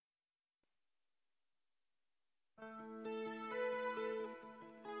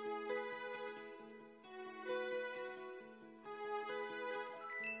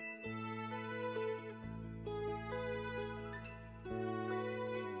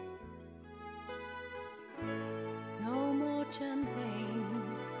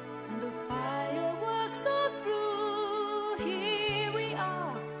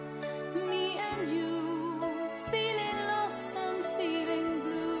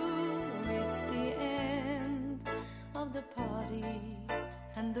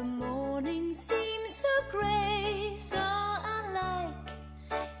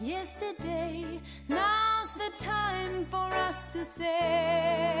yesterday. Now's the time for us to say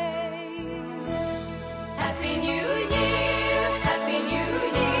Happy New Year, Happy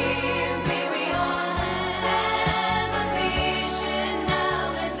New Year. May we all have a vision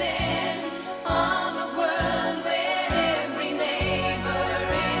now and then of a world where every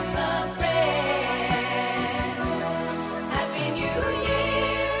neighbor is a friend. Happy New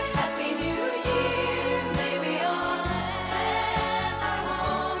Year, Happy New Year. May we all have our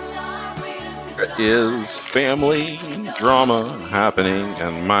homes, our will to There is family drama happening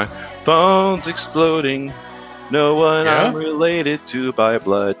and my phone's exploding. No one I'm related to by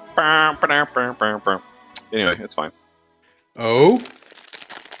blood. Anyway, it's fine. Oh?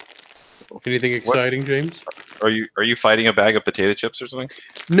 Anything exciting, James? Are you fighting a bag of potato chips or something?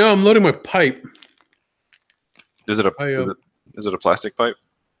 No, I'm loading my pipe. Is it a plastic pipe?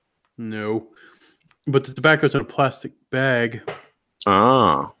 No. But the tobacco's in a plastic bag.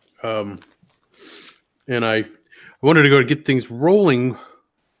 Ah. And I wanted to go to get things rolling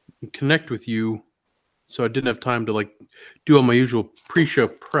and connect with you, so I didn't have time to do all my usual pre-show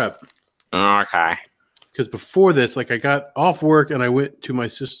prep. Okay. Because before this, I got off work and I went to my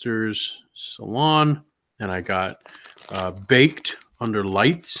sister's salon and I got baked under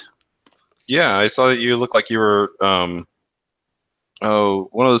lights. Yeah, I saw that you look like you were one of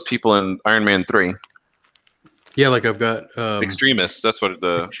those people in Iron Man 3. Yeah, I've got Extremists. That's what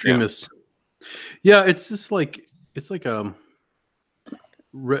the Extremists. Yeah, it's just it's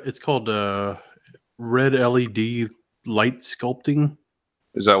called red LED light sculpting.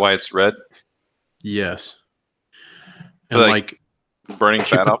 Is that why it's red? Yes. And burning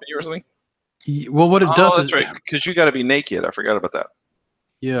fat off of you or something? Well, what it does is right, because you got to be naked. I forgot about that.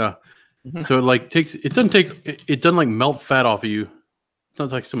 Yeah. Mm-hmm. So it doesn't melt fat off of you. It's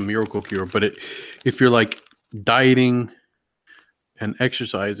not like some miracle cure, but if you're dieting and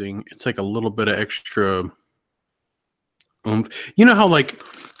exercising, it's a little bit of extra oomph. You know how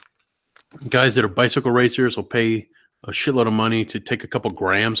guys that are bicycle racers will pay a shitload of money to take a couple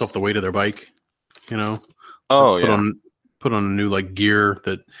grams off the weight of their bike, Oh, put on a new gear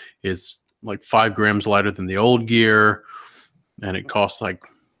that is 5 grams lighter than the old gear, and it costs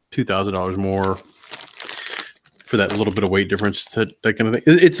 $2,000 more for that little bit of weight difference. That kind of thing.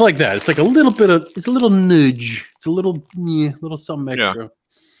 It's like that. It's a little bit of. It's a little nudge. It's a little something extra. Yeah.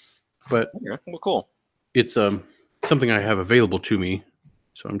 But well, cool. It's something I have available to me,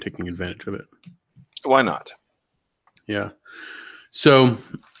 so I'm taking advantage of it. Why not? Yeah. So,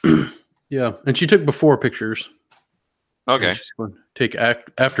 yeah, and she took before pictures. Okay. She's going to take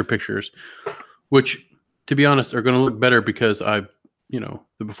after pictures, which, to be honest, are going to look better because the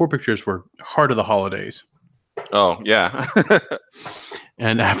before pictures were heart of the holidays. Oh, yeah.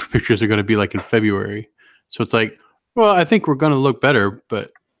 And after pictures are going to be in February. So it's well, I think we're going to look better,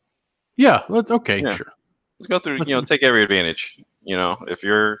 but yeah, sure. Let's go through, take every advantage. If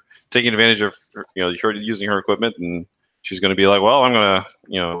you're taking advantage of, you're using her equipment and she's going to be well, I'm going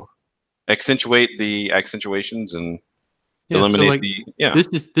to, accentuate the accentuations and eliminate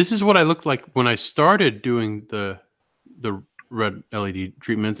This is what I looked like when I started doing the red LED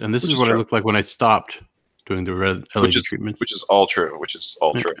treatments, and this is what I looked like when I stopped doing the red LED treatments. Which is all true.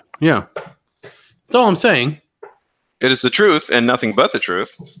 True. Yeah. That's all I'm saying. It is the truth and nothing but the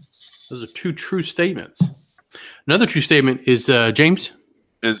truth. Those are two true statements. Another true statement is James.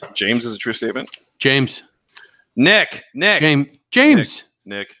 James is a true statement? James. Nick. James.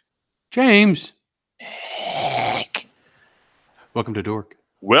 Nick. James. Welcome to Dork.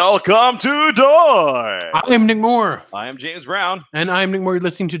 Welcome to Dork. I am Nick Moore. I am James Brown. And I am Nick Moore. You're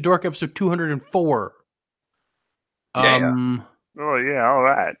listening to Dork episode 204. Yeah. Oh, yeah. All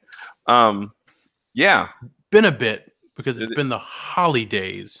right. Yeah. Been a bit because it's been the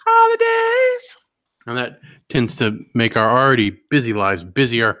holidays. And that tends to make our already busy lives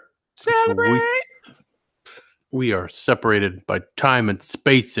busier. Celebrate. So we are separated by time and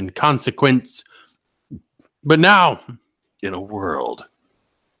space and consequence. But now, in a world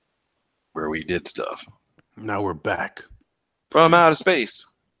where we did stuff, now we're back from outer space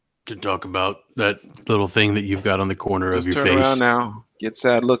to talk about that little thing that you've got on the corner of your turn face. Around now. Get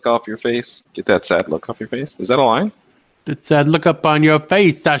sad look off your face. Get that sad look off your face. Is that a line? That sad look up on your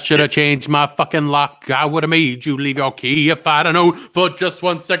face. I should have changed my fucking lock. I would have made you leave your key. If I'd have known for just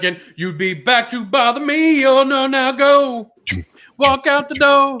 1 second, you'd be back to bother me. Oh no, now go. Walk out the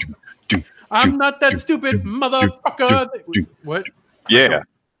door. I'm not that stupid motherfucker. What? Yeah.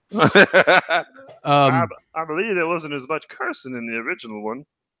 I believe there wasn't as much cursing in the original one.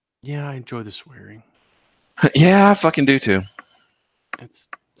 Yeah, I enjoy the swearing. Yeah, I fucking do too. It's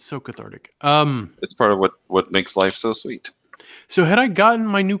so cathartic. It's part of what makes life so sweet. So had I gotten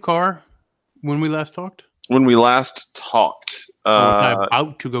my new car when we last talked? When we last talked, Or was I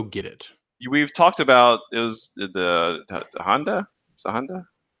about to go get it? we've talked about it was the Honda. Is it a Honda?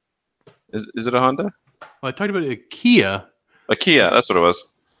 Is it a Honda? Well, I talked about a Kia. A Kia. That's what it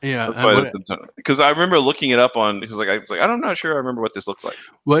was. Yeah. Because I remember looking it up on because I was like I'm not sure I remember what this looks like.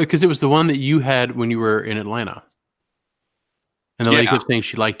 Well, because it was the one that you had when you were in Atlanta. And the lady kept saying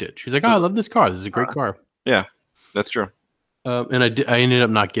she liked it. She's like, "Oh, I love this car. This is a great car." Yeah, that's true. And I ended up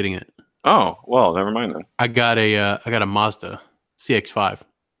not getting it. Oh well, never mind then. I got a Mazda CX-5,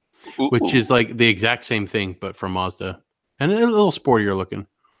 which is like the exact same thing but for Mazda, and a little sportier looking.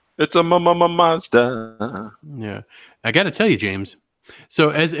 It's a Mazda. Yeah, I got to tell you, James. So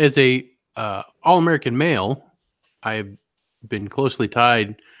as a all-American male, I've been closely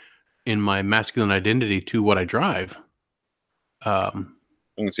tied in my masculine identity to what I drive. I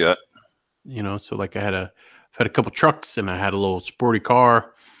can see that. You know, so like I've had a couple trucks and I had a little sporty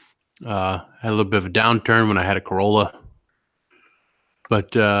car. Had a little bit of a downturn when I had a Corolla.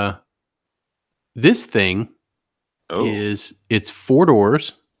 But this thing it's 4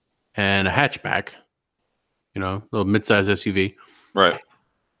 doors and a hatchback. You know, little mid-size SUV. Right.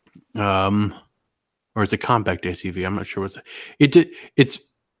 Or it's a compact SUV. I'm not sure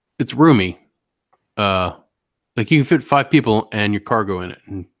it's roomy. Like you can fit 5 people and your cargo in it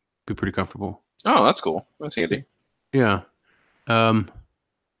and be pretty comfortable. Oh, that's cool. That's handy. Yeah. I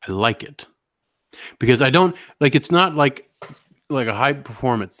like it because I don't like, it's not like a high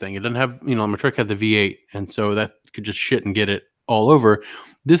performance thing. It doesn't have, you know, my truck had the V8 and so that could just shit and get it all over.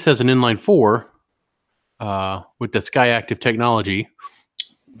 This has an inline 4 with the Sky Active technology.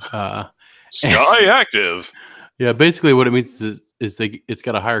 Sky Active. Yeah, basically what it means is it's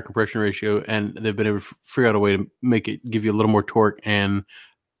got a higher compression ratio, and they've been able to figure out a way to make it give you a little more torque and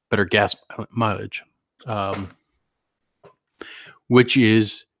better gas mileage, which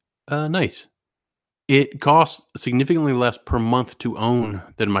is nice. It costs significantly less per month to own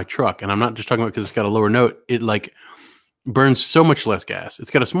than my truck, and I'm not just talking about because it's got a lower note. It like burns so much less gas.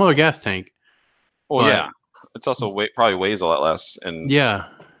 It's got a smaller gas tank. Well, yeah, it's also probably weighs a lot less, and yeah,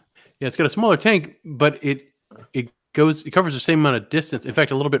 it's got a smaller tank, but it covers the same amount of distance. In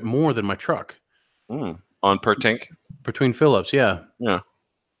fact, a little bit more than my truck. On per tank between fill-ups. Yeah. And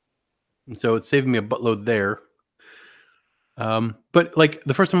so it's saving me a buttload there. But like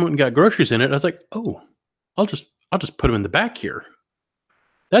the first time I went and got groceries in it, I was like, oh, I'll just put them in the back here.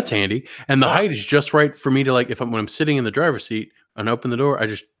 That's handy. And the height is just right for me to like, when I'm sitting in the driver's seat and open the door, I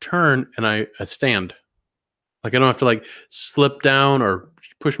just turn and I stand. Like I don't have to like slip down or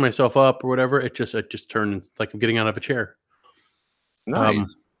push myself up or whatever. I just turn and it's like I'm getting out of a chair. Nice.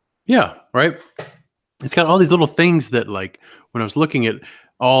 Yeah. Right. It's got all these little things that like when I was looking at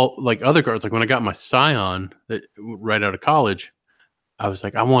all like other cars, like when I got my Scion that right out of college, I was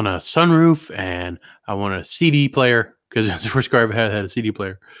like, I want a sunroof and I want a CD player because it's the first car I ever had a CD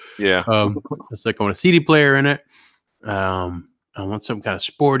player. Yeah. It's like I want a CD player in it. I want some kind of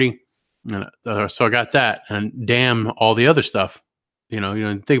sporty. And so I got that, and damn all the other stuff. You know,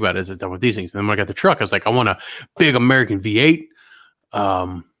 think about it. It's with these things. And then when I got the truck, I was like, I want a big American V8.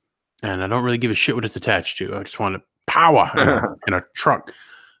 And I don't really give a shit what it's attached to. I just want a power in a truck.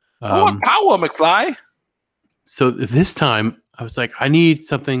 I want power, McFly. So this time, I was like, I need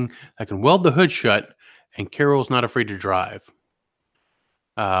something that can weld the hood shut, and Carol's not afraid to drive.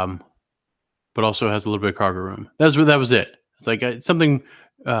 But also has a little bit of cargo room. That was it. It's like something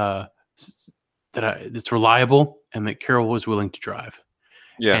that's reliable and that Carol was willing to drive.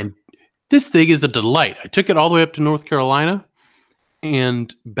 Yeah. And this thing is a delight. I took it all the way up to North Carolina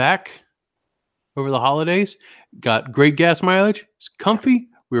and back over the holidays. Got great gas mileage. It's comfy.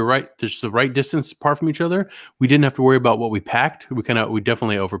 We were right. There's the right distance apart from each other. We didn't have to worry about what we packed. We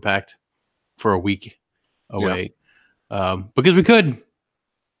definitely overpacked for a week away because we could.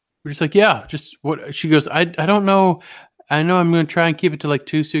 We're just like, yeah, just what she goes. I don't know. I know I'm going to try and keep it to like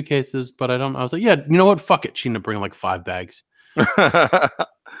 2 suitcases, but I don't know. I was like, yeah, you know what? Fuck it. She ended up bringing like 5 bags.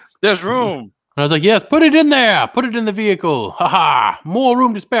 There's room. And I was like, yes, put it in there. Put it in the vehicle. Ha! More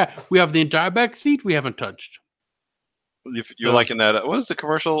room to spare. We have the entire back seat we haven't touched. You're liking that. What is the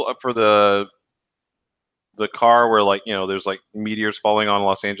commercial for the car where like, you know, there's like meteors falling on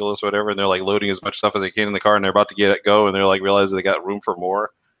Los Angeles or whatever, and they're like loading as much stuff as they can in the car, and they're about to go, and they're like realize they got room for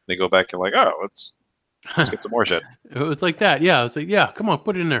more. They go back and like, oh, let's get some more shit. It was like that. Yeah. I was like, yeah, come on,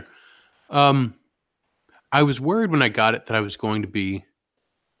 put it in there. I was worried when I got it that I was going to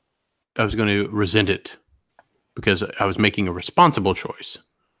resent it because I was making a responsible choice.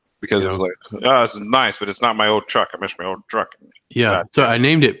 Because it was like, oh, this is nice, but it's not my old truck. I miss my old truck. Yeah. So I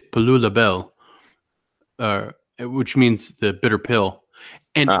named it Palula Bell. which means the bitter pill,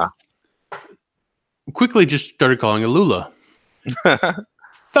 and Ah. quickly just started calling it Lula.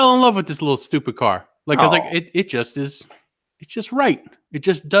 Fell in love with this little stupid car. Like I was like, Aw. it just is. It's just right. It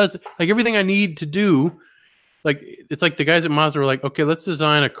just does like everything I need to do. Like it's like the guys at Mazda were like, okay, let's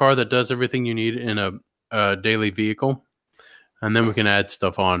design a car that does everything you need in a daily vehicle, and then we can add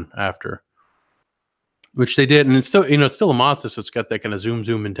stuff on after. Which they did, and it's still it's still a Mazda, so it's got that kind of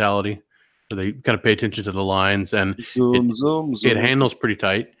zoom mentality, where they kind of pay attention to the lines, and Zoom. it handles pretty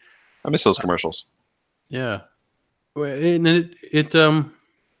tight. I miss those commercials. Yeah, and I don't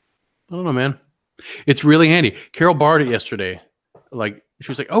know, man. It's really handy. Carol borrowed it yesterday. Like she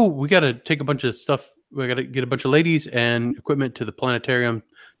was like, "Oh, we got to take a bunch of stuff. We got to get a bunch of ladies and equipment to the planetarium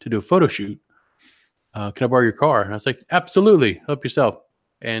to do a photo shoot. Can I borrow your car?" And I was like, "Absolutely. Help yourself."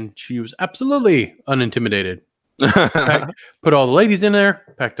 And she was absolutely unintimidated. Put all the ladies in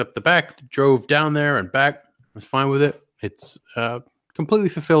there, packed up the back, drove down there and back. Was fine with it. It's completely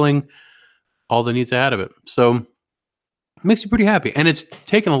fulfilling all the needs I had of it. So it makes me pretty happy. And it's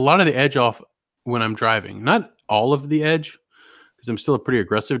taken a lot of the edge off when I'm driving. Not all of the edge, because I'm still a pretty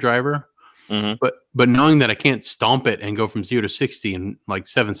aggressive driver. Mhm. But knowing that I can't stomp it and go from 0 to 60 in like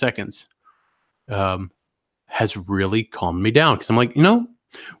 7 seconds has really calmed me down. Because I'm like,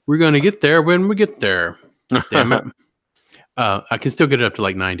 we're going to get there when we get there. Damn it. I can still get it up to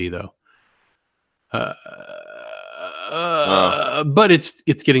like 90 though. But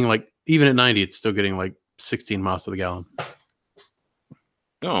it's getting like, even at 90, it's still getting like 16 miles to the gallon.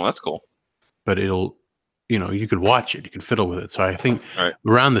 Oh, that's cool. But it'll, you could watch it, you could fiddle with it. So I think Right.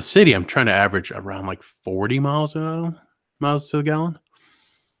 around the city, I'm trying to average around like 40 miles to the gallon,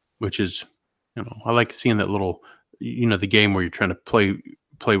 which is, I like seeing that little, the game where you're trying to play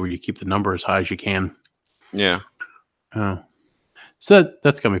where you keep the number as high as you can. Yeah. So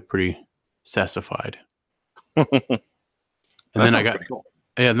that's got me pretty sassified. And then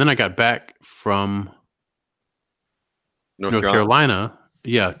I got back from North Carolina.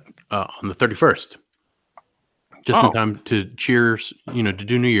 Yeah, on the 31st, just in time to cheers, to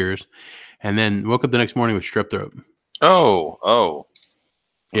do New Year's, and then woke up the next morning with strep throat. Oh.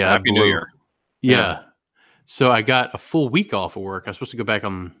 Yeah, Happy New Year. Yeah. So I got a full week off of work. I was supposed to go back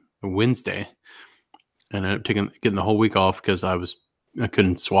on Wednesday, and I ended up getting the whole week off because I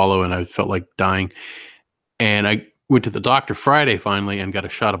couldn't swallow and I felt like dying. And I went to the doctor Friday finally and got a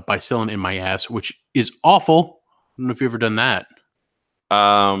shot of bicillin in my ass, which is awful. I don't know if you've ever done that.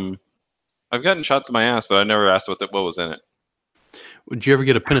 I've gotten shots in my ass, but I never asked what was in it. Did you ever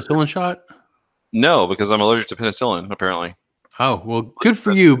get a penicillin shot? No, because I'm allergic to penicillin, apparently. Oh, well, good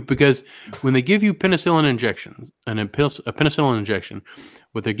for you, because when they give you penicillin injections, a penicillin injection,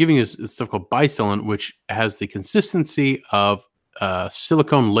 what they're giving you is stuff called bicillin, which has the consistency of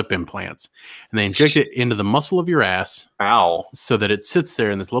silicone lip implants. And they inject it into the muscle of your ass. Ow. So that it sits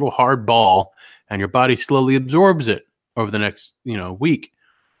there in this little hard ball, and your body slowly absorbs it over the next, week.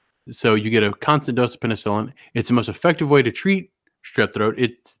 So you get a constant dose of penicillin. It's the most effective way to treat strep throat.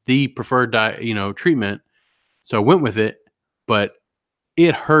 It's the preferred treatment. So I went with it, but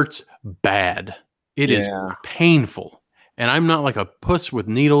it hurts bad. It is painful. And I'm not like a puss with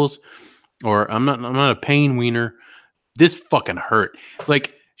needles, or I'm not a pain wiener. This fucking hurt.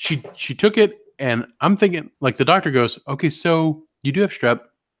 Like she took it, and I'm thinking, like, the doctor goes, "Okay, so you do have strep."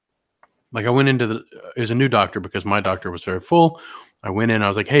 Like, I went into it was a new doctor because my doctor was very full. I went in, I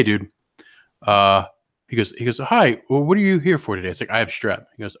was like, "Hey, dude." He goes, "Hi, well, what are you here for today?" It's like, "I have strep."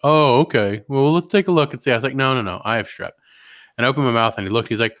 He goes, "Oh, okay. Well, let's take a look and see." I was like, No, I have strep. And I opened my mouth and he looked,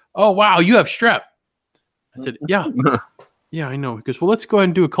 he's like, "Oh, wow, you have strep." I said, "Yeah." "Yeah, I know." He goes, "Well, let's go ahead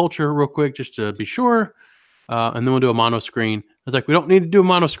and do a culture real quick just to be sure. And then we'll do a mono screen." I was like, "We don't need to do a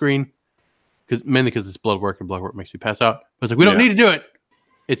mono screen." Mainly because it's blood work, and blood work makes me pass out. I was like, "We don't need to do it.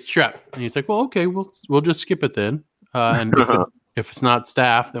 It's strep." And he's like, "Well, okay, we'll just skip it then. And if it's not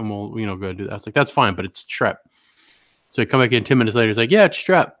staph, then we'll go ahead and do that." I was like, "That's fine, but it's strep." So I come back in 10 minutes later. He's like, "Yeah, it's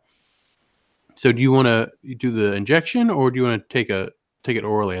strep. So do you want to do the injection, or do you want to take it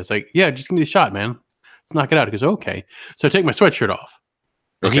orally?" I was like, "Yeah, just give me the shot, man. Let's knock it out." He goes, "Okay." So I take my sweatshirt off.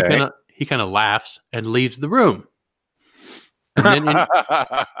 And he kind of laughs and leaves the room. And then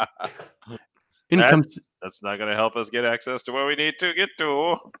that's not going to help us get access to where we need to get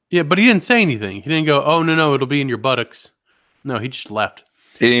to. Yeah, but he didn't say anything. He didn't go, "Oh, no, it'll be in your buttocks." No, he just left.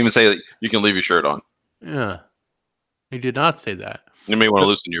 He didn't even say that you can leave your shirt on. Yeah. He did not say that. You may want to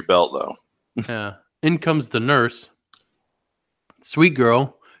loosen your belt, though. Yeah. In comes the nurse. Sweet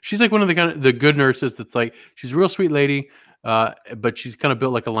girl. She's like one of the good nurses that's like, she's a real sweet lady, but she's kind of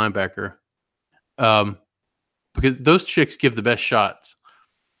built like a linebacker. Because those chicks give the best shots.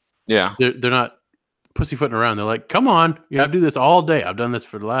 Yeah. They're not pussyfooting around. They're like, come on, you have to do this all day. I've done this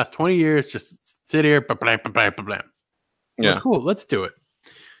for the last 20 years. Just sit here. Blah, blah, blah, blah, blah. Yeah. Like, cool, let's do it.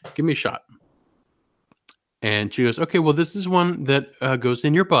 Give me a shot. And she goes, okay, well, this is one that goes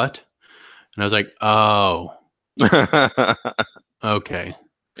in your butt. And I was like, oh, okay.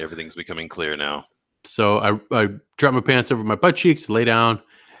 Everything's becoming clear now. So I dropped my pants over my butt cheeks, lay down,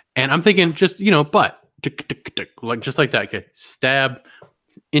 and I'm thinking just, butt. Tick, tick, tick, like just like that. Okay. Stab,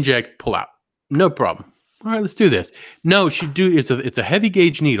 inject, pull out. No problem. All right, let's do this. No, it's a heavy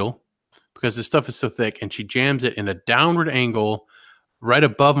gauge needle because the stuff is so thick, and she jams it in a downward angle right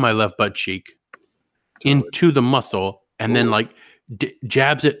above my left butt cheek into the muscle, and then like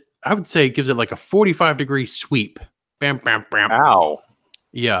jabs it. I would say gives it like a 45-degree sweep. Bam, bam, bam. Ow.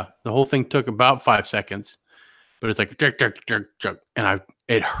 Yeah, the whole thing took about 5 seconds, but it's like jerk, jerk, jerk, jerk, and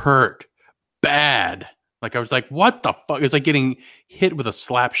it hurt bad. Like I was like, what the fuck? It's like getting hit with a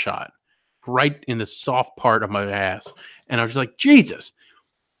slap shot right in the soft part of my ass, and I was just like, Jesus,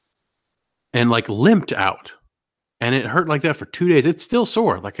 and like limped out, and it hurt like that for 2 days. It's still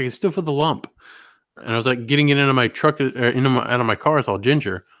sore, like I can still feel the lump, and I was like getting it into my truck, out of my car. It's all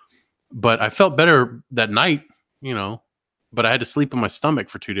ginger, but I felt better that night, But I had to sleep on my stomach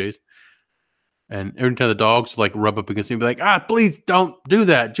for 2 days. And every time the dogs would like rub up against me, be like, please don't do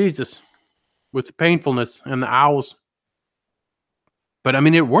that. Jesus. With the painfulness and the owls. But I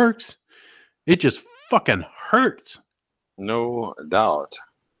mean, it works. It just fucking hurts. No doubt.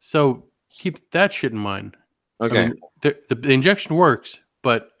 So keep that shit in mind. Okay. I mean, the injection works,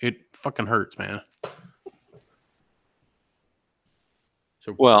 but it fucking hurts, man.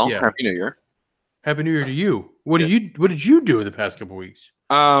 So, Well, yeah. Happy New Year. Happy New Year to you. What did you do in the past couple of weeks?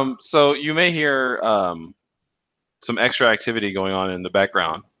 So you may hear some extra activity going on in the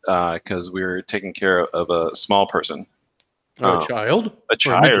background because we're taking care of a small person. A child? A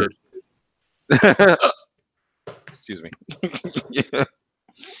child. Excuse me. Yeah.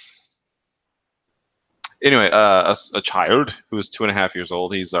 Anyway, a child who is 2.5 years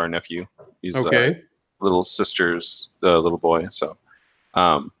old. He's our nephew. He's little sister's little boy. So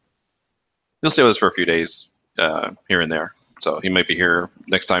he'll stay with us for a few days here and there. So he might be here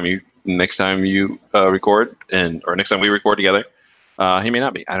next time you record, or next time we record together. He may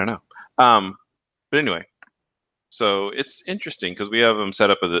not be. I don't know. But anyway, so it's interesting because we have him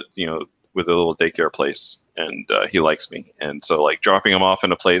set up with a little daycare place, and he likes me. And so like dropping him off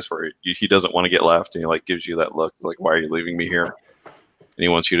in a place where he doesn't want to get left, and he like gives you that look like, why are you leaving me here? And he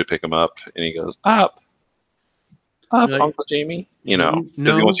wants you to pick him up, and he goes, up, like, Uncle Jamie, because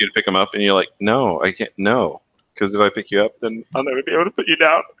he wants you to pick him up, and you're like, no, I can't, no, because if I pick you up, then I'll never be able to put you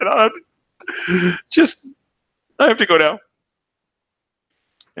down, and I have to go down.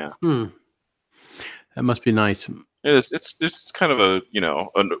 Yeah. That must be nice. It's kind of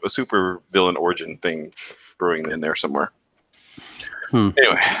a super villain origin thing brewing in there somewhere.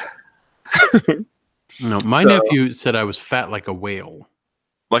 Anyway. No, my nephew said I was fat like a whale.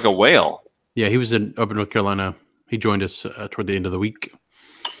 Like a whale? Yeah, he was up in North Carolina. He joined us toward the end of the week.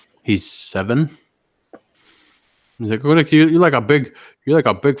 He's 7. He's like, you're like a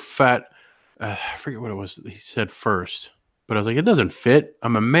big fat. I forget what it was he said first, but I was like, it doesn't fit.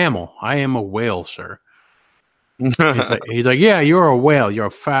 I'm a mammal. I am a whale, sir. He's like, yeah, you're a whale. You're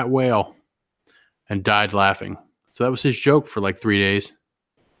a fat whale, and died laughing. So that was his joke for like 3 days.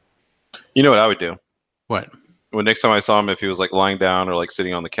 You know what I would do? What? When next time I saw him, if he was like lying down or like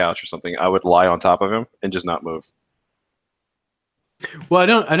sitting on the couch or something, I would lie on top of him and just not move. Well, I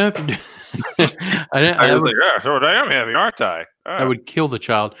don't have to do. I was like, yeah, so I am heavy, aren't I? I would kill the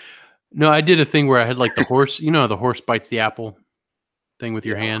child. No, I did a thing where I had like the horse. The horse bites the apple thing with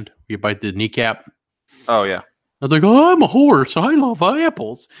your hand. You bite the kneecap. Oh yeah. I was like, oh, I'm a horse. I love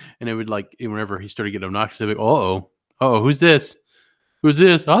apples. And it would like, whenever he started getting obnoxious, I'd be like, who's this? Who's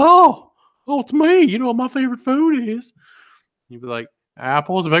this? Oh, it's me. You know what my favorite food is? You'd be like,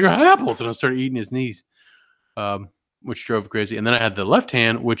 apples. I'd be like, apples. And I started eating his knees, which drove crazy. And then I had the left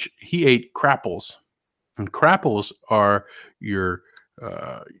hand, which he ate crapples. And crapples are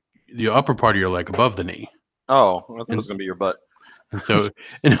the upper part of your leg above the knee. Oh, I thought it was going to be your butt. And so,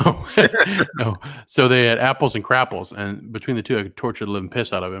 no. So they had apples and crapples, and between the two, I could torture the living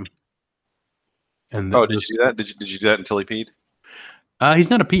piss out of him. And did you do that? Did you do that until he peed? He's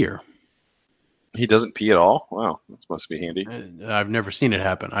not a peer. He doesn't pee at all? Wow, that must be handy. I've never seen it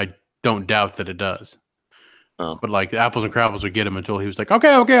happen. I don't doubt that it does. Oh. But like the apples and crapples would get him until he was like,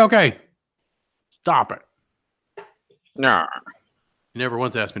 okay. Stop it. Nah. He never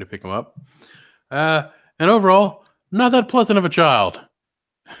once asked me to pick him up. And overall, not that pleasant of a child.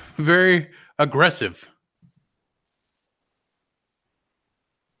 Very aggressive.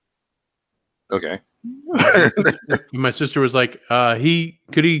 Okay. My sister was like,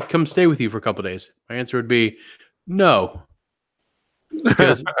 could he come stay with you for a couple of days? My answer would be no.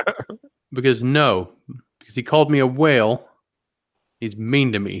 Because he called me a whale. He's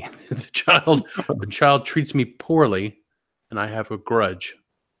mean to me. The child treats me poorly, and I have a grudge.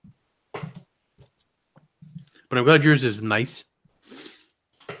 But I'm glad yours is nice.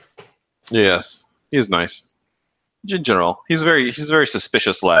 Yes, he's nice. In general, he's a very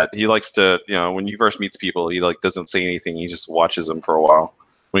suspicious lad. He likes to, when he first meets people, he like doesn't say anything. He just watches them for a while.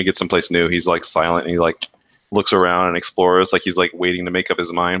 When he gets someplace new, he's like silent and he like looks around and explores, like he's like waiting to make up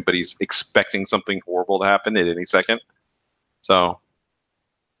his mind, but he's expecting something horrible to happen at any second. So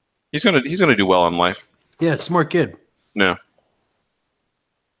he's gonna do well in life. Yeah, smart kid. Yeah.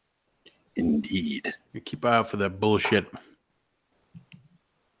 Indeed. You keep an eye out for that bullshit.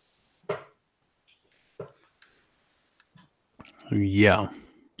 Yeah.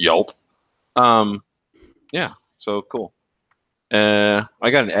 Yelp. Yeah. So cool. I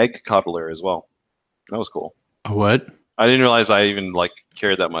got an egg coddler as well. That was cool. A what? I didn't realize I even like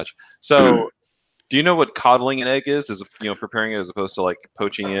cared that much. So, do you know what coddling an egg is? Is preparing it as opposed to like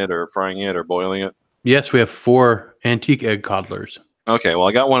poaching it or frying it or boiling it? Yes, we have 4 antique egg coddlers. Okay, well,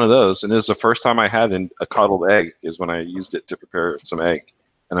 I got one of those, and this is the first time I had a coddled egg is when I used it to prepare some egg,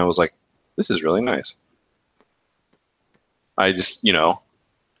 and I was like, this is really nice. I just,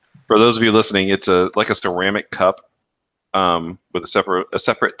 for those of you listening, it's like a ceramic cup with a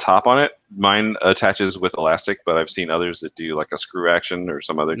separate top on it. Mine attaches with elastic, but I've seen others that do like a screw action or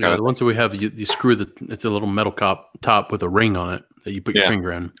some other kind of. The ones that we have, you screw it's a little metal top with a ring on it that you put your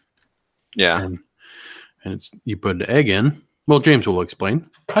finger in. Yeah, and you put an egg in. Well, James will explain.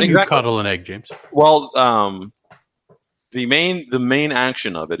 How do you coddle an egg, James? Well, the main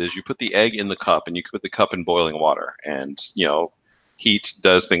action of it is you put the egg in the cup, and you put the cup in boiling water, and heat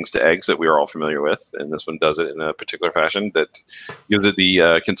does things to eggs that we are all familiar with, and this one does it in a particular fashion that gives it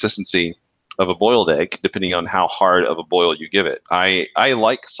the consistency of a boiled egg, depending on how hard of a boil you give it. I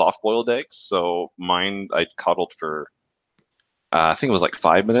like soft boiled eggs, so mine I coddled for I think it was like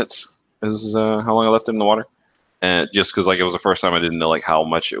 5 minutes is how long I left it in the water, and just because like it was the first time I didn't know like how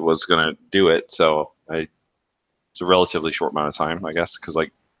much it was gonna do it, so it's a relatively short amount of time, I guess, because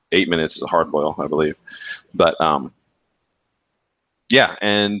like 8 minutes is a hard boil, I believe, but yeah,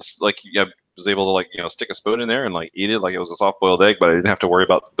 and like I was able to like stick a spoon in there and like eat it like it was a soft boiled egg, but I didn't have to worry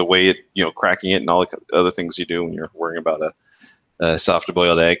about the way it cracking it and all the other things you do when you're worrying about a soft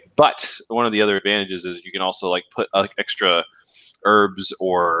boiled egg. But one of the other advantages is you can also like put extra herbs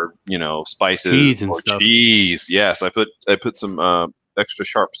or spices, cheese and stuff. Cheese, yes, I put some extra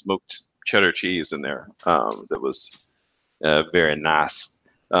sharp smoked cheddar cheese in there. That was very nice.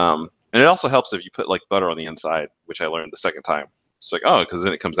 And it also helps if you put like butter on the inside, which I learned the second time. It's like, because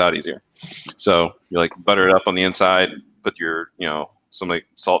then it comes out easier. So you like butter it up on the inside, put your, some like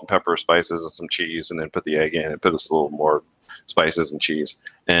salt and pepper, spices, and some cheese, and then put the egg in and put a little more spices and cheese.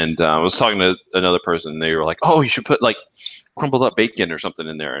 And I was talking to another person, and they were like, "Oh, you should put like crumbled up bacon or something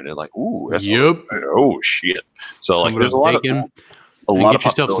in there." And they're like, "Ooh, that's oh shit!" So like, there's a lot bacon, of get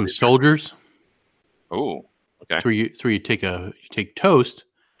yourself some soldiers. Oh, okay. It's where you take toast,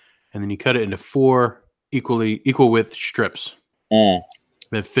 and then you cut it into 4 equal width strips.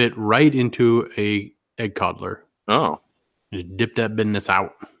 That fit right into a egg coddler. Oh, you dip that business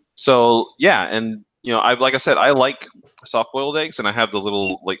out. So yeah, and like I said, I like soft boiled eggs, and I have the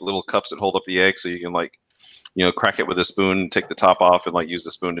little cups that hold up the egg, so you can like crack it with a spoon, take the top off, and like use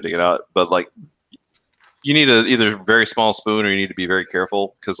the spoon to take it out. But like you need either a very small spoon, or you need to be very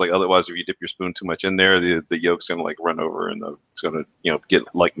careful, because like otherwise, if you dip your spoon too much in there, the yolk's gonna like run over, and it's gonna get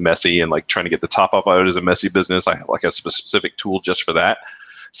like messy, and like trying to get the top off out is a messy business. I have like a specific tool just for that.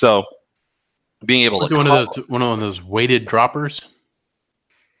 So being able to one of those weighted droppers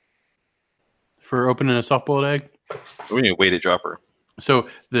for opening a soft boiled egg. What do you mean weighted dropper? So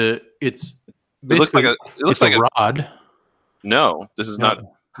it looks like a rod. No, this is not.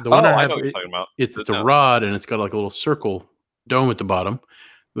 The one I know have, what you're talking about. It's a rod, and it's got like a little circle dome at the bottom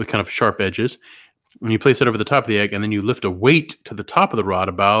with kind of sharp edges. And you place it over the top of the egg, and then you lift a weight to the top of the rod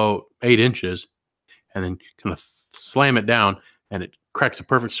about 8 inches, and then kind of slam it down, and it cracks a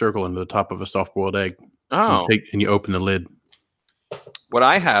perfect circle into the top of a soft-boiled egg. Oh. And you open the lid. What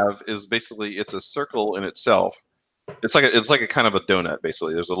I have is basically it's a circle in itself. It's like a kind of a donut,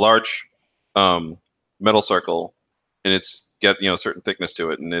 basically. There's a large metal circle, and it's got a certain thickness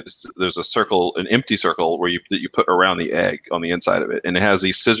to it, and there's a circle, an empty circle that you put around the egg on the inside of it, and it has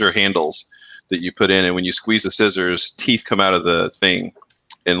these scissor handles that you put in, and when you squeeze the scissors, teeth come out of the thing,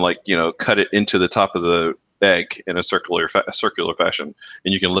 and like cut it into the top of the egg in a circular fashion,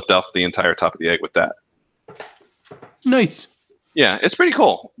 and you can lift off the entire top of the egg with that. Nice. Yeah, it's pretty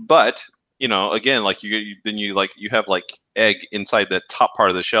cool. But again, like you have like egg inside the top part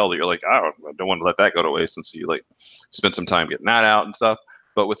of the shell that you're like, I don't want to let that go to waste, and so you like spend some time getting that out and stuff.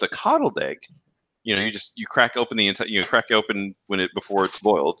 But with the coddled egg, you crack open the entire, crack it open before it's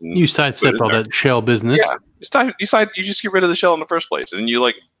boiled. And You sidestep all that shell business. Yeah, you just get rid of the shell in the first place, and you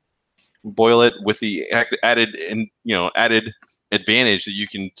like boil it with the added advantage that you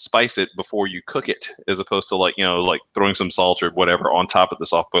can spice it before you cook it, as opposed to like throwing some salt or whatever on top of the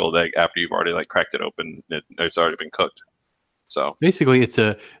soft boiled egg after you've already like cracked it open. It's already been cooked. So basically, it's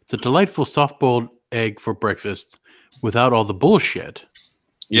a delightful soft boiled egg for breakfast without all the bullshit.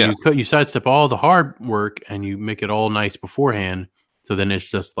 Yeah, you sidestep all the hard work and you make it all nice beforehand. So then it's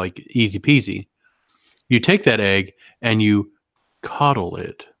just like easy peasy. You take that egg and you coddle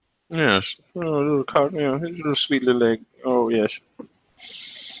it. Yes. Oh, little sweet little egg. Oh, yes.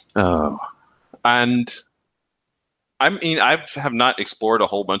 Oh. And I mean, I have not explored a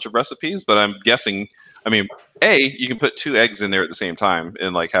whole bunch of recipes, but I'm guessing, you can put 2 eggs in there at the same time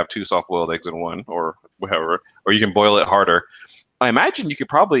and like have 2 soft-boiled eggs in one or whatever, or you can boil it harder. I imagine you could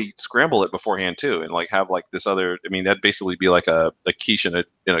probably scramble it beforehand too, and like have like this other. That'd basically be like a quiche in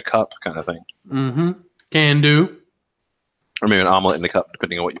a cup kind of thing. Mm-hmm. Can do. Or maybe an omelet in a cup,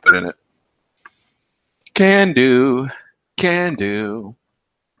 depending on what you put in it. Can do.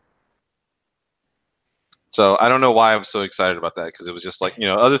 So I don't know why I'm so excited about that, because it was just like,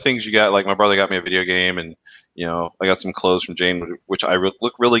 other things you got, like my brother got me a video game, and I got some clothes from Jane, which I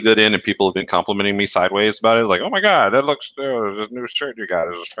look really good in, and people have been complimenting me sideways about it, like, oh my god, that looks this new shirt you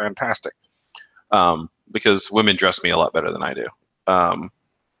got is fantastic. Because women dress me a lot better than I do.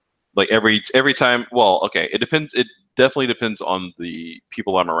 Like every time, well, okay, it depends. It definitely depends on the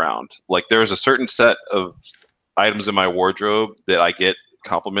people I'm around. Like there's a certain set of items in my wardrobe that I get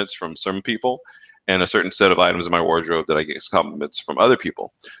compliments from some people, and a certain set of items in my wardrobe that I get compliments from other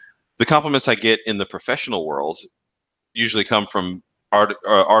people. The compliments I get in the professional world usually come from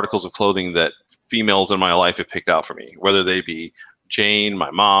articles of clothing that females in my life have picked out for me, whether they be Jane, my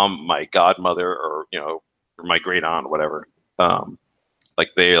mom, my godmother, or or my great aunt, whatever. Like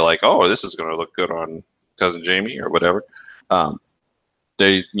they're like, oh, this is going to look good on cousin Jamie or whatever.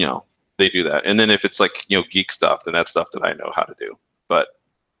 They they do that, and then if it's like geek stuff, then that's stuff that I know how to do. But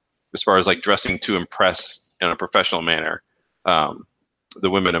as far as like dressing to impress in a professional manner, the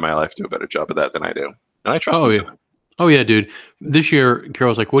women in my life do a better job of that than I do, and I trust them. Yeah. Oh yeah, dude. This year,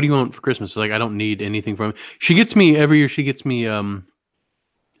 Carol's like, "What do you want for Christmas?" Like, I don't need anything from. She gets me every year. She gets me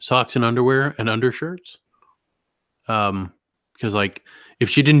socks and underwear and undershirts. Because like if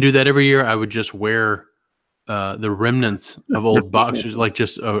she didn't do that every year, I would just wear the remnants of old boxers, like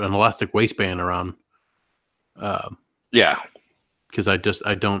just an elastic waistband around. Yeah. Because I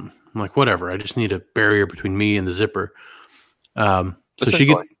don't. I'm like, whatever. I just need a barrier between me and the zipper. So she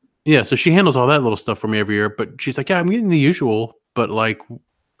gets. Yeah, so she handles all that little stuff for me every year, but she's like, yeah, I'm getting the usual, but like, do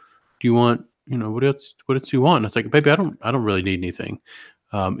you want, what else do you want? And it's like, baby, I don't really need anything.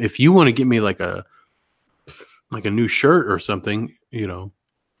 If you want to get me like a new shirt or something, because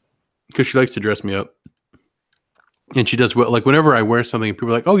she likes to dress me up, and she does well. Like whenever I wear something, people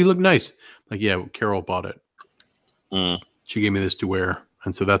are like, oh, you look nice. Like, yeah, Carol bought it. She gave me this to wear,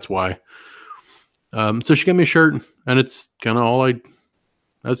 and so that's why. So she got me a shirt, and it's kind of all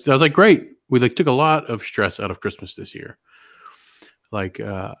I was like, great. We like took a lot of stress out of Christmas this year. Like,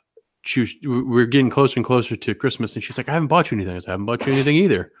 we're getting closer and closer to Christmas, and she's like, I haven't bought you anything. I said, I haven't bought you anything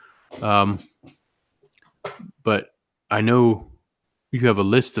either. But I know you have a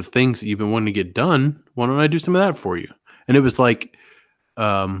list of things that you've been wanting to get done. Why don't I do some of that for you? And it was like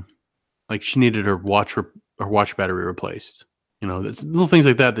she needed her watch battery replaced. It's little things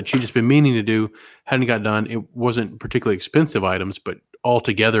like that she'd just been meaning to do, hadn't got done. It wasn't particularly expensive items, but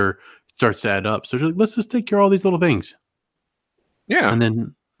altogether it starts to add up. So she's like, let's just take care of all these little things. Yeah. And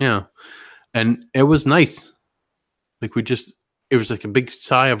then, and it was nice. Like it was like a big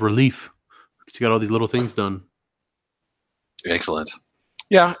sigh of relief. She got all these little things done. Excellent.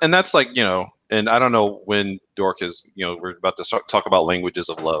 Yeah. And that's like, and I don't know when Dork is, we're about to talk about languages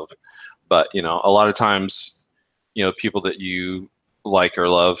of love, but, a lot of times, people that you like or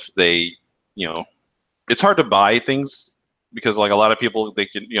love, they, it's hard to buy things because like a lot of people, they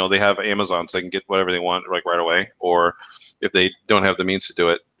can, they have Amazon, so they can get whatever they want like right away. Or if they don't have the means to do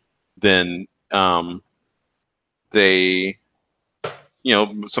it, then they,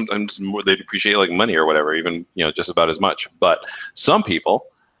 sometimes they appreciate like money or whatever, even, just about as much. But some people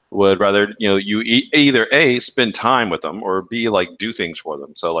would rather you either A, spend time with them, or B, like do things for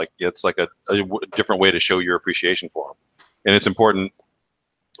them. So like it's like a different way to show your appreciation for them, and it's important,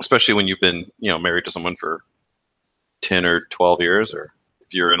 especially when you've been married to someone for 10 or 12 years, or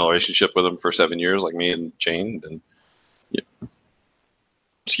if you're in a relationship with them for 7 years, like me and Jane, then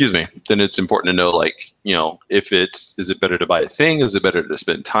excuse me, then it's important to know, like, if is it better to buy a thing? Is it better to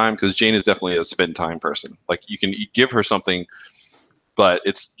spend time? Because Jane is definitely a spend time person. Like you can give her something, but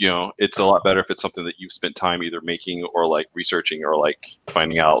it's it's a lot better if it's something that you've spent time either making or like researching or like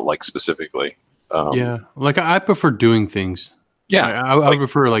finding out like specifically. Yeah, like I prefer doing things. Yeah, I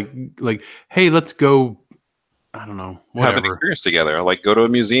prefer like, hey, let's go. I don't know, whatever. Have an experience together, like go to a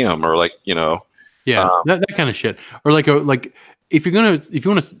museum or like yeah, that kind of shit. Or like if you want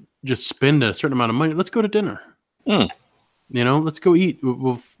to just spend a certain amount of money, let's go to dinner. Let's go eat.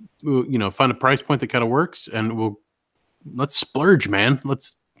 We'll find a price point that kind of works, and let's splurge, man.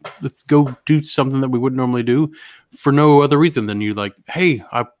 Let's go do something that we wouldn't normally do for no other reason than you like, hey,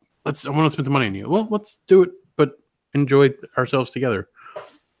 I want to spend some money on you. Well, let's do it, but enjoy ourselves together.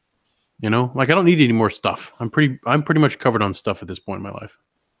 Like I don't need any more stuff. I'm pretty much covered on stuff at this point in my life.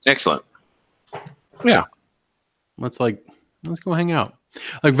 Excellent. Yeah. Let's go hang out.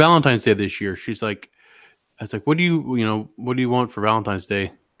 Like Valentine's Day this year, she's like, I was like, what do you want for Valentine's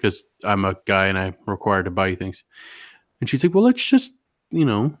Day? Because I'm a guy and I'm required to buy you things. And she's like, well, let's just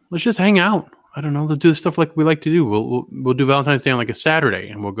hang out. I don't know. Let's do the stuff like we like to do. We'll do Valentine's Day on like a Saturday,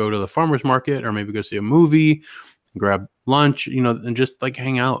 and we'll go to the farmer's market, or maybe go see a movie, grab lunch, and just like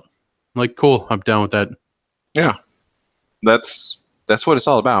hang out. I'm like, cool, I'm down with that. Yeah. That's what it's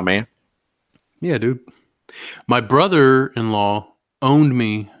all about, man. Yeah, dude. My brother-in-law owned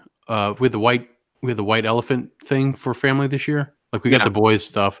me with the white elephant thing for family this year. Like we got the boys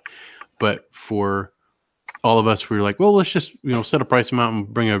stuff, but for all of us, we were like, well, let's just set a price amount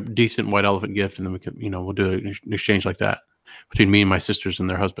and bring a decent white elephant gift, and then we can we'll do an exchange like that between me and my sisters and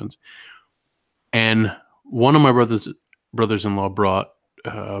their husbands. And one of my brothers-in-law brought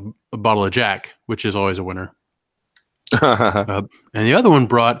a bottle of Jack, which is always a winner. And the other one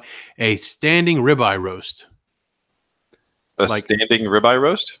brought a standing ribeye roast. Standing ribeye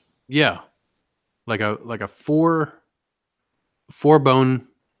roast? Yeah, like a four bone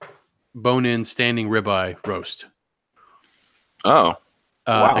in standing ribeye roast. Oh,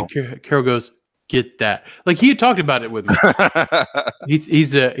 wow. And Carol goes, get that. Like he had talked about it with me.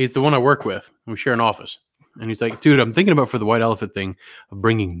 he's the one I work with. We share an office. And he's like, dude, I'm thinking about for the white elephant thing of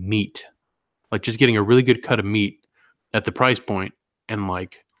bringing meat, like just getting a really good cut of meat at the price point and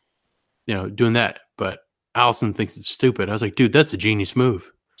like, doing that. But Allison thinks it's stupid. I was like, dude, that's a genius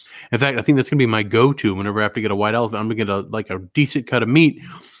move. In fact, I think that's going to be my go-to whenever I have to get a white elephant. I'm going to get like a decent cut of meat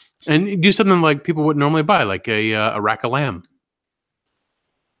and do something like people wouldn't normally buy, like a rack of lamb.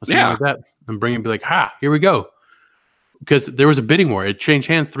 Something like that. And bring it and be like, here we go. Because there was a bidding war. It changed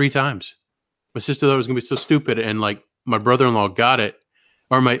hands 3 times. My sister thought it was going to be so stupid, and like my brother-in-law got it,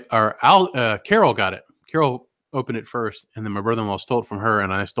 or Carol got it. Carol opened it first, and then my brother-in-law stole it from her,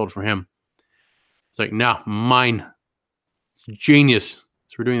 and I stole it from him. It's like, nah, mine. It's genius.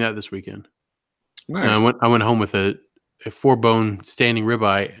 So we're doing that this weekend. Nice. And I went home with a 4-bone standing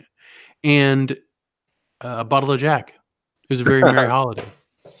ribeye and a bottle of Jack. It was a very merry holiday.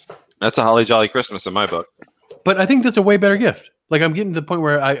 That's a holly jolly Christmas in my book. But I think that's a way better gift. Like I'm getting to the point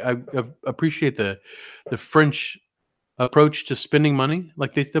where I appreciate the French approach to spending money.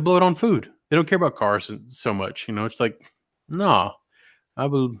 Like they blow it on food. They don't care about cars so much. It's like, no, I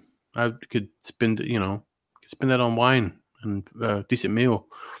could spend that on wine and a decent meal.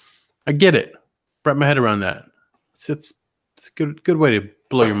 I get it. Wrap my head around that. It's a good way to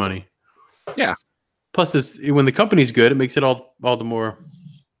blow your money. Yeah. Plus, when the company's good, it makes it all the more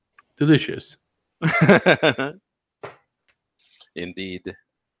delicious. Indeed.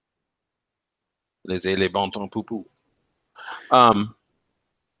 Les bon ton poupou.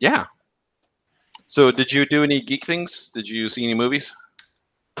 Yeah. So did you do any geek things? Did you see any movies?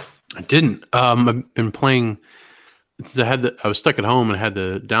 I didn't. I've been playing since I was stuck at home and had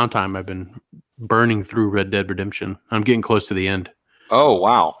the downtime. I've been burning through Red Dead Redemption. I'm getting close to the end. Oh,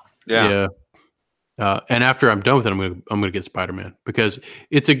 wow. Yeah. And after I'm done with it, I'm gonna get Spider-Man because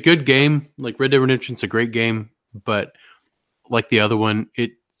it's a good game. Like Red Dead Redemption's a great game, but like the other one,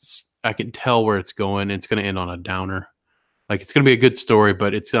 I can tell where it's going. It's going to end on a downer. Like it's going to be a good story,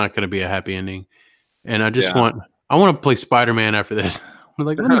 but it's not going to be a happy ending. And I just want to play Spider-Man after this. I'm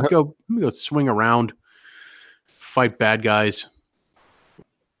like, let me go swing around, fight bad guys.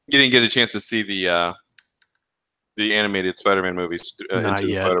 You didn't get a chance to see the animated Spider-Man movies, Into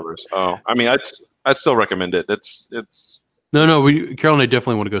the Spider-Verse. Oh, I mean, I'd still recommend it. It's No. Carol and I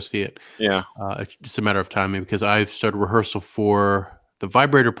definitely want to go see it. Yeah. It's just a matter of time because I've started rehearsal for the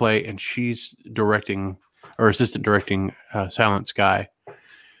Vibrator play, and she's directing or assistant directing Silent Sky,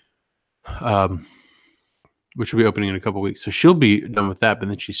 which will be opening in a couple weeks. So she'll be done with that, but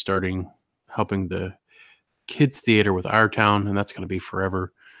then she's starting helping the kids theater with Our Town, and that's going to be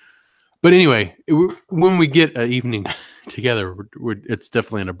forever. But anyway, when we get an evening together, it's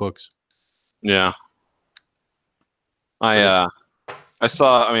definitely in our books. Yeah. I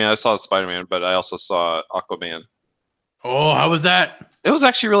saw Spider-Man, but I also saw Aquaman. Oh, how was that? It was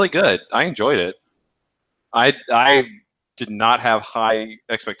actually really good. I enjoyed it. I did not have high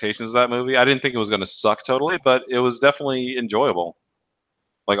expectations of that movie. I didn't think it was going to suck totally, but it was definitely enjoyable,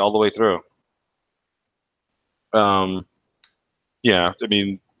 like all the way through. Yeah, I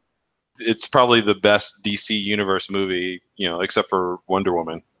mean, it's probably the best DC Universe movie, except for Wonder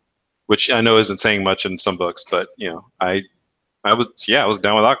Woman, which I know isn't saying much in some books, but I was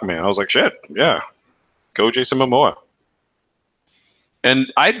down with Aquaman. I was like, shit, yeah, go Jason Momoa.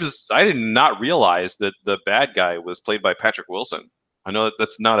 And I did not realize that the bad guy was played by Patrick Wilson. I know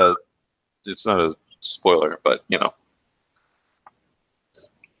it's not a spoiler, but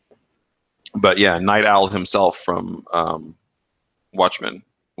But yeah, Night Owl himself from Watchmen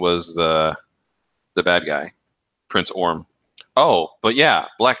was the bad guy, Prince Orm. Oh, but yeah,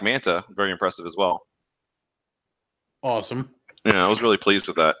 Black Manta, very impressive as well. Awesome. I was really pleased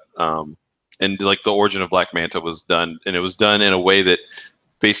with that. And like the origin of Black Manta was done, and it was done in a way that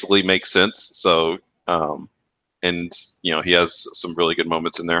basically makes sense. So, and he has some really good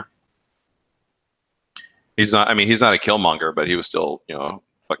moments in there. He's not a Killmonger, but he was still,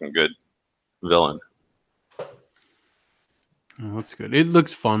 fucking good villain. Oh, that's good. It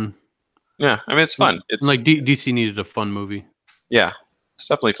looks fun. Yeah, I mean, it's fun. It's like DC needed a fun movie. Yeah, it's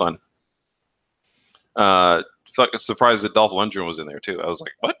definitely fun. Fucking surprised that Dolph Lundgren was in there too. I was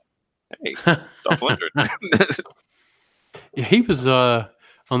like, what? Hey, Dolph Lundgren. Yeah, he was on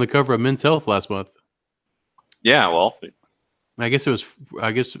the cover of Men's Health last month. Yeah, well, I guess he was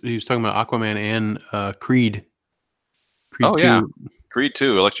talking about Aquaman and Creed. Oh 2. yeah, Creed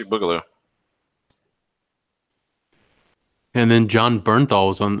 2, Electric Boogaloo. And then John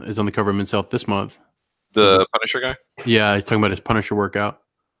Bernthal is on the cover of Men's Health this month. The Punisher guy? Yeah, he's talking about his Punisher workout.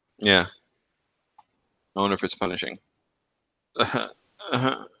 Yeah. I wonder if it's punishing.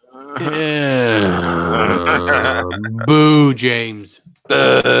 Boo, James.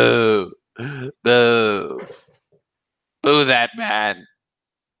 Boo. Boo. Boo that man.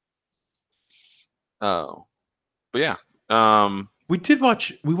 Oh. But yeah. We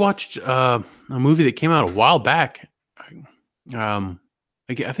watched a movie that came out a while back. I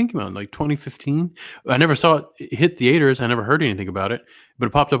think it came out in like 2015. I never saw it hit theaters. I never heard anything about it, but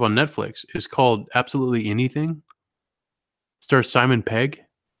it popped up on Netflix. It's called Absolutely Anything. Stars Simon Pegg.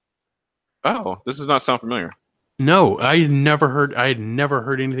 Oh, this does not sound familiar. No, I had never heard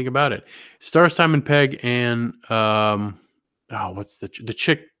anything about it. Stars Simon Pegg and what's the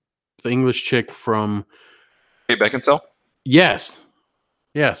chick, the English chick from Kate Beckinsale? Yes.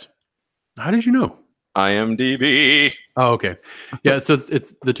 How did you know? IMDb. Oh, okay. Yeah, so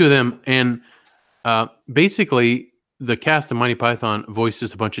it's the two of them, and basically the cast of Monty Python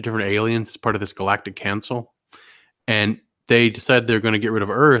voices a bunch of different aliens as part of this galactic council, and they decide they're going to get rid of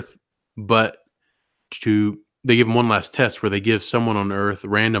Earth, but they give them one last test where they give someone on Earth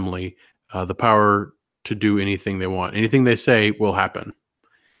randomly the power to do anything they want. Anything they say will happen.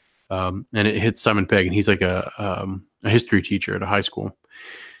 And it hits Simon Pegg, and he's like a history teacher at a high school,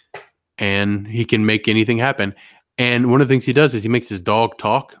 and he can make anything happen. And one of the things he does is he makes his dog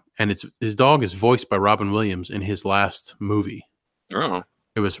talk, and his dog is voiced by Robin Williams in his last movie. Oh,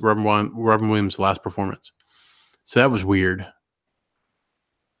 it was Robin Williams' last performance. So that was weird.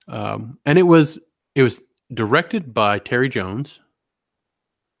 And it was directed by Terry Jones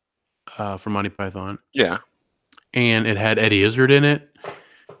from Monty Python. Yeah, and it had Eddie Izzard in it,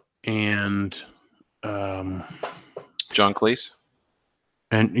 and John Cleese,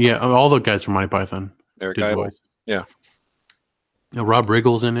 and yeah, all the guys from Monty Python. Eric Idle. Yeah, Rob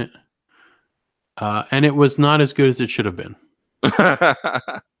Riggle's in it, and it was not as good as it should have been. Okay.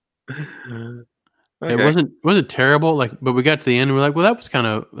 It wasn't terrible. But we got to the end and we're like, well, that was kind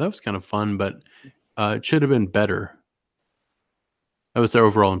of fun, but it should have been better. That was their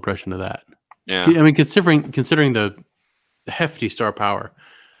overall impression of that. Yeah, I mean, considering the hefty star power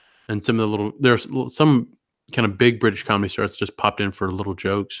and some of the there's some kind of big British comedy stars just popped in for little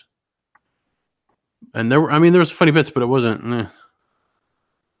jokes, and there was funny bits, but it wasn't.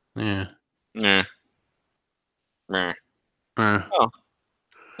 Yeah. Oh.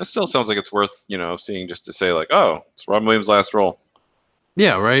 It still sounds like it's worth seeing just to say like, oh, it's Robin Williams' last role.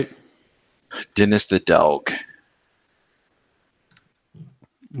 Yeah, right. Dennis the dog.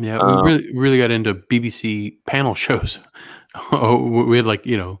 Yeah, we really got into BBC panel shows. We had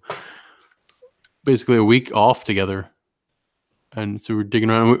basically a week off together, and so we're digging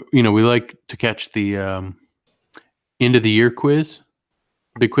around. We like to catch the end of the year quiz,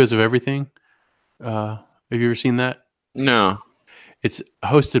 big quiz of everything. Have you ever seen that? No. It's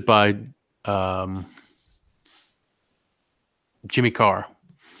hosted by Jimmy Carr,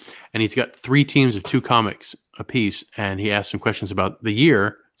 and he's got 3 teams of 2 comics apiece, and he asks them questions about the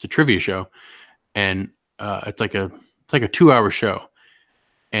year. It's a trivia show, and it's like a 2-hour show,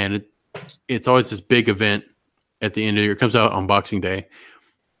 and it's always this big event at the end of the year. It comes out on Boxing Day,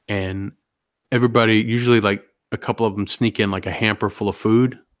 and everybody, usually like a couple of them, sneak in like a hamper full of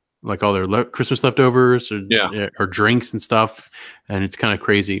food, like all their Christmas leftovers or drinks and stuff, and it's kind of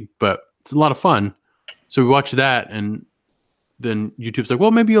crazy, but it's a lot of fun. So we watch that, and then YouTube's like,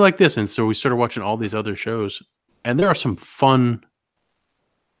 well, maybe you like this, and so we started watching all these other shows, and there are some fun,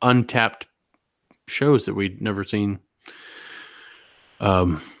 untapped shows that we'd never seen.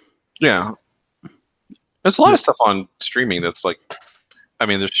 Yeah. There's a lot of stuff on streaming that's like, I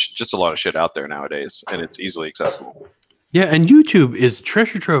mean, there's just a lot of shit out there nowadays, and it's easily accessible. Yeah, and YouTube is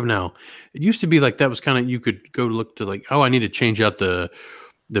treasure trove now. It used to be like that was kind of, you could go look to like, oh, I need to change out the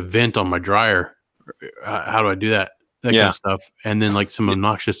vent on my dryer. How do I do that? That kind of stuff. And then like some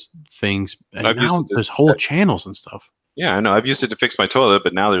obnoxious things. And now there's whole channels and stuff. Yeah, I know. I've used it to fix my toilet,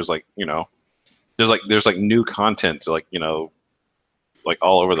 but now there's like, there's new content like, like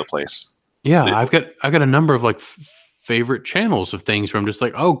all over the place. Yeah, I've got a number of like favorite channels of things where I'm just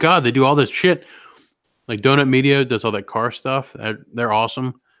like, oh God, they do all this shit. Like Donut Media does all that car stuff. They're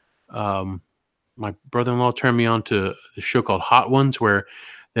awesome. My brother-in-law turned me on to the show called Hot Ones, where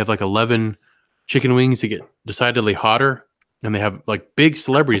they have like 11 chicken wings that get decidedly hotter, and they have like big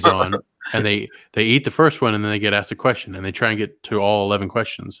celebrities on, and they eat the first one, and then they get asked a question, and they try and get to all 11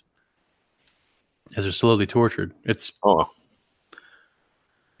 questions as they're slowly tortured. It's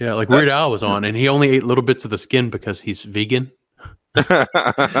yeah, like Weird Al was on, and he only ate little bits of the skin because he's vegan. So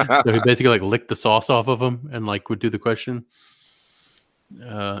he basically like licked the sauce off of him and like would do the question.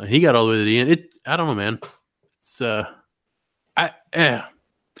 He got all the way to the end. I don't know, man. It's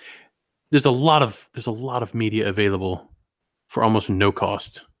there's a lot of media available for almost no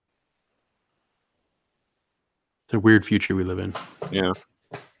cost. It's a weird future we live in. Yeah.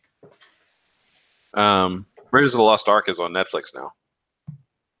 Raiders of the Lost Ark is on Netflix now.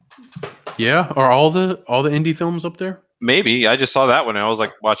 Yeah, are all the indie films up there? Maybe. I just saw that one and I was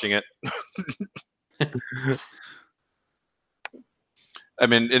like watching it. I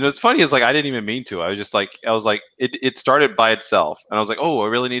mean, and what's funny is like I didn't even mean to. I was like it started by itself, and I was like, oh, I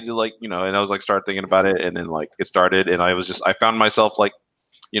really need to like and I was like start thinking about it, and then like it started, and I found myself like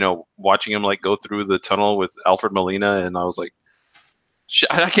watching him like go through the tunnel with Alfred Molina, and I was like,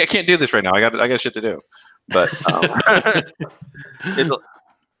 I can't do this right now. I got shit to do, but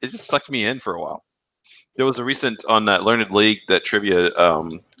it just sucked me in for a while. There was a recent on that Learned League, that trivia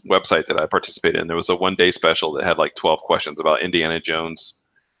website that I participated in. There was a 1-day special that had like 12 questions about Indiana Jones,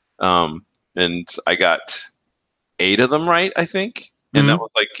 and I got 8 of them right, I think. And that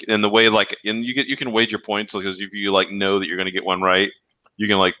was like, in the way like, and you can wager points because if you like know that you're going to get one right, you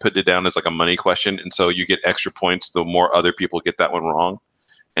can like put it down as like a money question, and so you get extra points the more other people get that one wrong.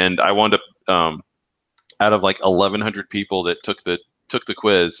 And I wound up out of like 1,100 people that took the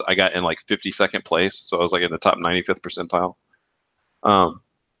quiz, I got in like 52nd place, so I was like in the top 95th percentile.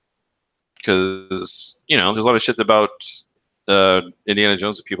 Because there's a lot of shit about Indiana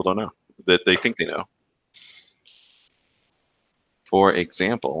Jones that people don't know, that they think they know. For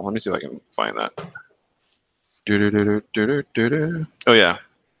example, let me see if I can find that. Oh yeah.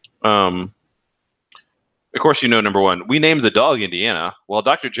 Of course, number 1. We named the dog Indiana. While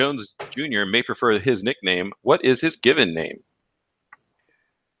Dr. Jones Jr. may prefer his nickname, what is his given name?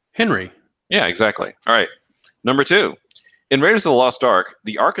 Henry. Yeah, exactly. All right. Number 2. In Raiders of the Lost Ark,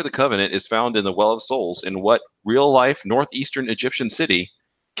 the Ark of the Covenant is found in the Well of Souls in what real-life northeastern Egyptian city,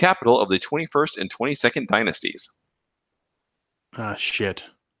 capital of the 21st and 22nd dynasties? Ah, shit.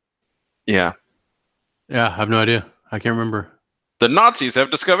 Yeah. Yeah, I have no idea. I can't remember. The Nazis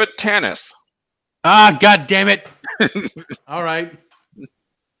have discovered Tanis. Ah, God damn it. All right.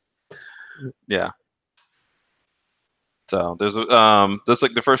 Yeah. So there's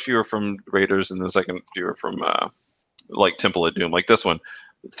like the first few are from Raiders, and the second few are from like Temple of Doom, like this one.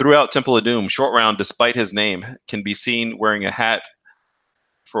 Throughout Temple of Doom, Short Round, despite his name, can be seen wearing a hat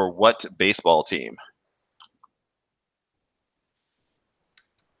for what baseball team?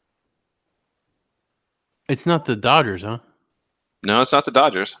 It's not the Dodgers, huh? No, it's not the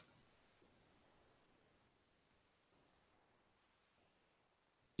Dodgers.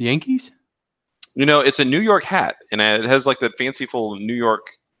 The Yankees? You know, it's a New York hat, and it has like that fanciful New York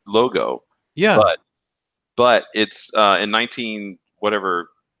logo. Yeah. But it's in 19 whatever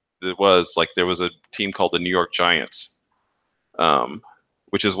it was, like there was a team called the New York Giants,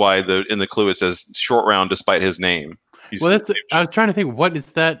 which is why in the clue it says short round despite his name. Well, I was trying to think, what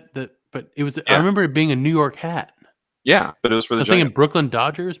is that? But it was. Yeah. I remember it being a New York hat. Yeah, but it was for the. I was thinking Brooklyn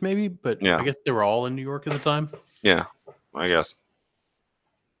Dodgers, maybe, but yeah. I guess they were all in New York at the time. Yeah, I guess.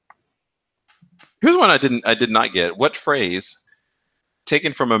 Here's one I did not get. What phrase,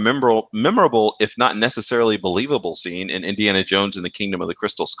 taken from a memorable, if not necessarily believable scene in Indiana Jones and the Kingdom of the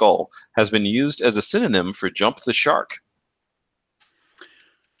Crystal Skull, has been used as a synonym for jump the shark?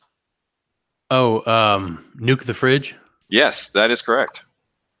 Oh, nuke the fridge? Yes, that is correct.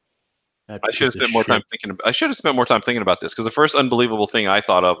 I should have spent more time thinking about this, because the first unbelievable thing I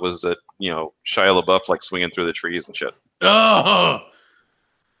thought of was that, Shia LaBeouf like swinging through the trees and shit. Oh,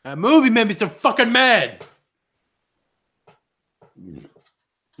 that movie made me so fucking mad.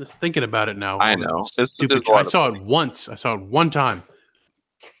 Just thinking about it now. I know. I saw it once. I saw it one time.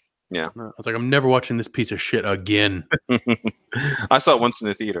 Yeah. I was like, I'm never watching this piece of shit again. I saw it once in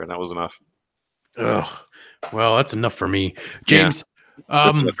the theater, and that was enough. Ugh. Well, that's enough for me. James.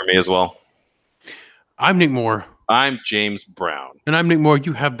 Yeah. That's for me as well. I'm Nick Moore. I'm James Brown. And I'm Nick Moore.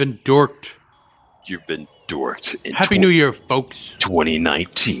 You have been dorked. You've been dorked. Happy New Year, folks.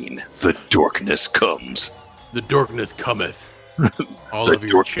 2019. The dorkness comes. The dorkness cometh. All over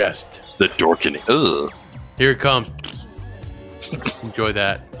your chest. The dorkening. Ugh. Here it comes. Enjoy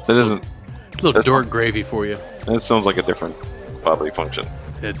that. That isn't. A little dork gravy for you. That sounds like a different bodily function.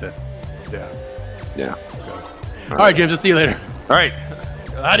 It's it. Yeah. Yeah. All right, James. I'll see you later. All right.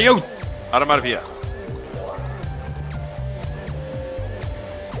 Adios. Automativia.